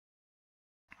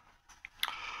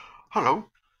Hello,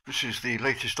 this is the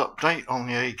latest update on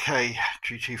the AK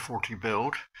GT40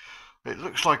 build. It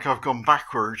looks like I've gone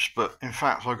backwards, but in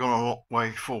fact I've gone a lot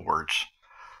way forwards.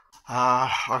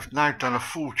 I've now done a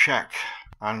full check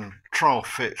and trial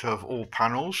fit of all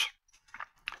panels.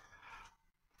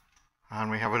 And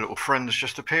we have a little friend that's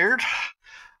just appeared.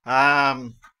 So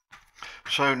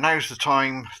now's the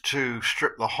time to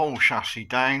strip the whole chassis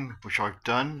down, which I've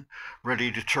done,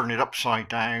 ready to turn it upside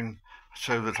down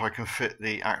so that I can fit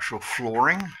the actual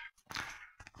flooring,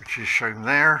 which is shown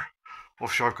there.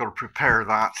 Obviously I've got to prepare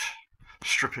that,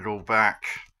 strip it all back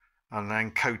and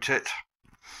then coat it.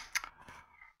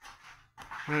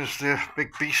 There's the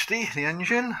big beastie, the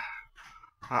engine.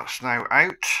 That's now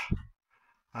out.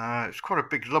 It's quite a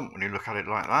big lump when you look at it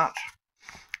like that,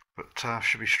 but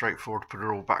should be straightforward to put it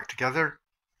all back together.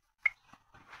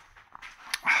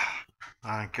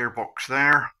 Gearbox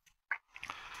there.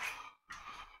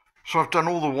 So I've done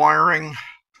all the wiring,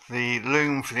 the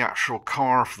loom for the actual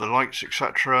car, for the lights,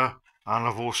 etc. And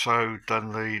I've also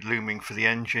done the looming for the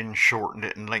engine, shortened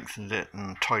it and lengthened it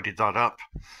and tidied that up.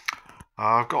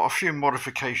 I've got a few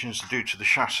modifications to do to the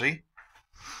chassis.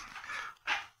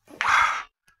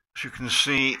 As you can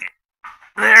see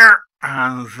there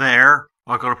and there,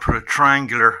 I've got to put a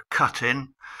triangular cut in.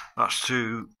 That's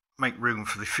to make room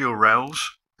for the fuel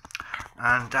rails.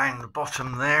 And down the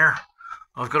bottom there,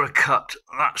 I've got to cut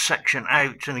that section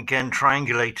out and again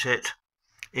triangulate it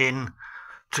in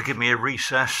to give me a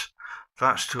recess.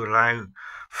 That's to allow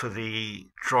for the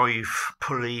drive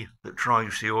pulley that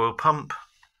drives the oil pump.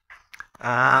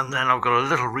 And then I've got a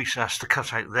little recess to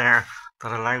cut out there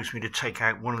that allows me to take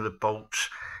out one of the bolts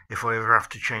if I ever have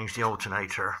to change the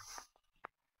alternator.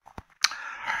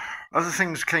 Other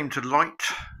things came to light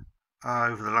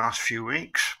over the last few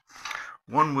weeks.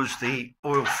 One was the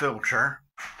oil filter.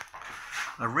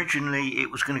 Originally it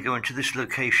was going to go into this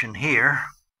location here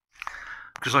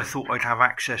because I thought I'd have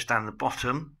access down the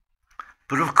bottom,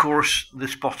 but of course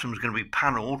this bottom is going to be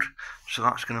panelled, so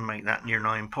that's going to make that near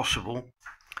nigh impossible.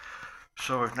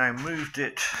 So I've now moved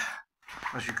it,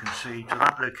 as you can see, to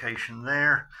that location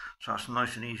there, so that's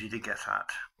nice and easy to get at.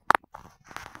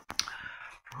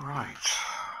 Right,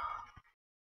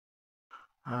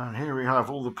 and here we have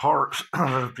all the parts that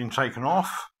have been taken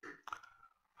off.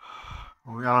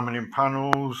 All the aluminium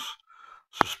panels,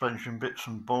 suspension bits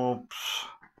and bobs,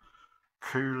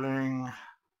 cooling,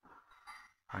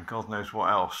 and God knows what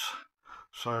else.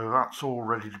 So that's all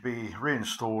ready to be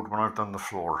reinstalled when I've done the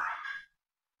floor.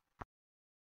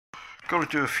 Got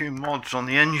to do a few mods on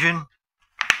the engine.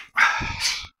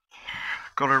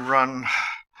 Got to run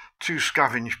 2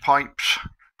 scavenge pipes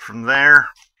from there.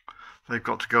 They've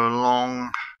got to go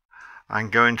along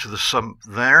and go into the sump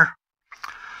there.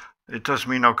 It does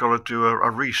mean I've got to do a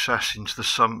recess into the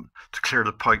sump to clear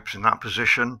the pipes in that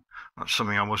position. That's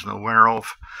something I wasn't aware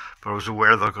of, but I was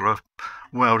aware that I've got to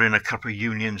weld in a couple of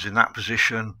unions in that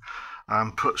position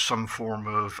and put some form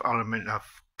of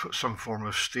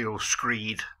steel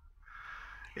screed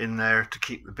in there to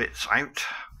keep the bits out.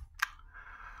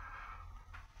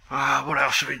 What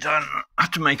else have we done? I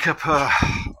had to make up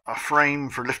a frame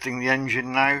for lifting the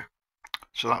engine now,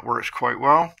 so that works quite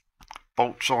well.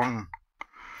 Bolts on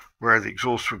where the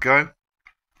exhaust would go.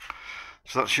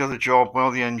 So that's the other job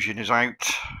while the engine is out,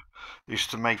 is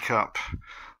to make up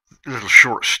little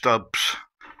short stubs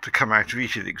to come out of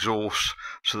each of the exhausts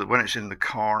so that when it's in the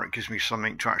car it gives me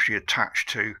something to actually attach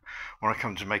to when I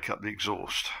come to make up the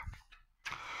exhaust.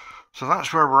 So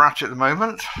that's where we're at the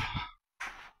moment.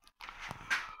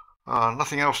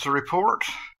 Nothing else to report.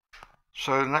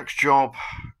 So the next job,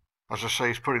 as I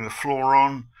say, is putting the floor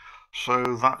on.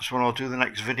 So that's when I'll do the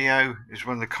next video, is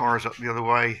when the car is up the other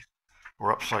way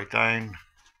or upside down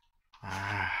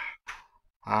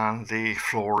and the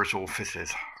floor is all fitted.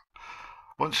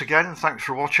 Once again, thanks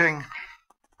for watching.